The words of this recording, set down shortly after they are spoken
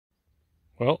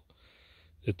Well,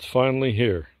 it's finally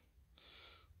here.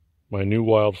 My new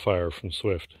Wildfire from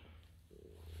Swift.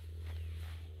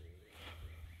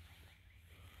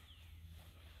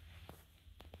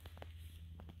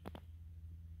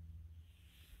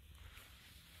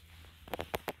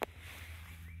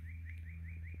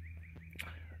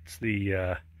 It's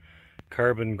the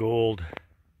carbon gold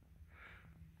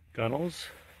gunnels,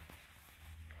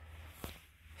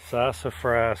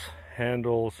 sassafras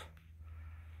handles,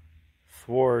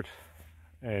 thwart,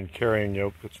 and carrying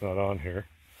yoke that's not on here.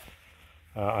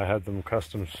 I had them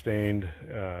custom stained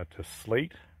to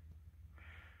slate,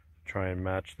 try and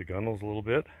match the gunnels a little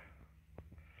bit.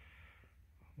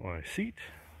 My seat.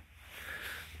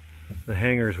 The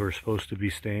hangers were supposed to be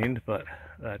stained, but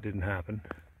that didn't happen.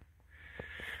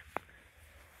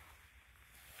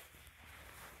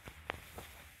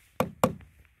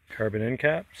 Carbon end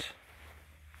caps.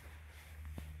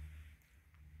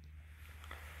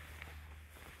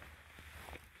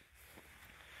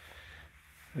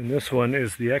 And this one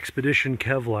is the Expedition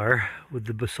Kevlar with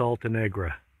the Basalt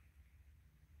Negra.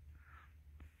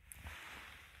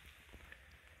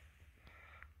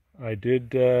 I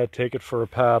did take it for a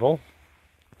paddle.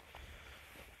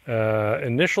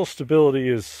 Initial stability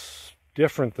is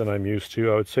different than I'm used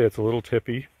to. I would say it's a little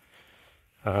tippy,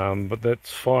 but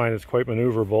that's fine. It's quite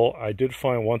maneuverable. I did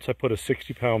find once I put a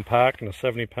 60-pound pack and a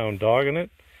 70-pound dog in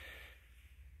it,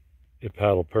 it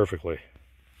paddled perfectly.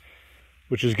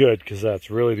 Which is good, because that's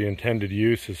really the intended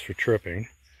use, is for tripping.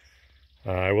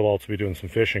 I will also be doing some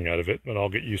fishing out of it, but I'll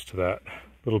get used to that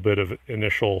little bit of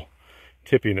initial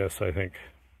tippiness, I think.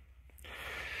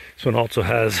 This one also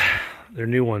has, their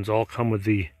new ones all come with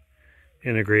the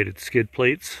integrated skid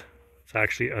plates. It's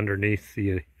actually underneath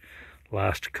the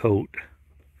last coat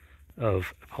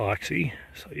of epoxy,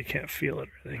 so you can't feel it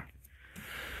or anything.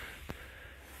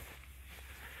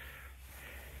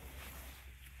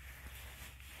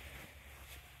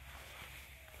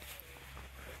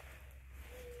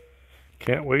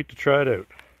 Can't wait to try it out.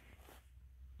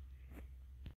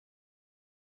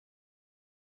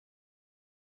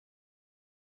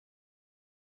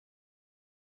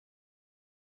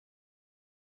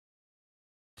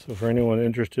 So for anyone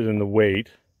interested in the weight,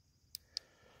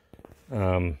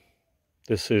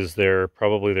 this is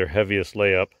probably their heaviest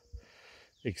layup,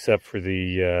 except for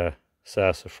the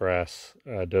sassafras.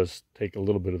 Does take a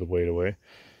little bit of the weight away.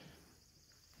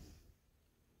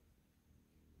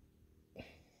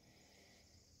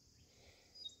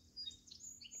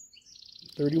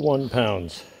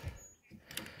 £31.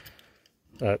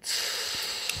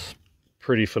 That's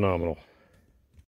pretty phenomenal.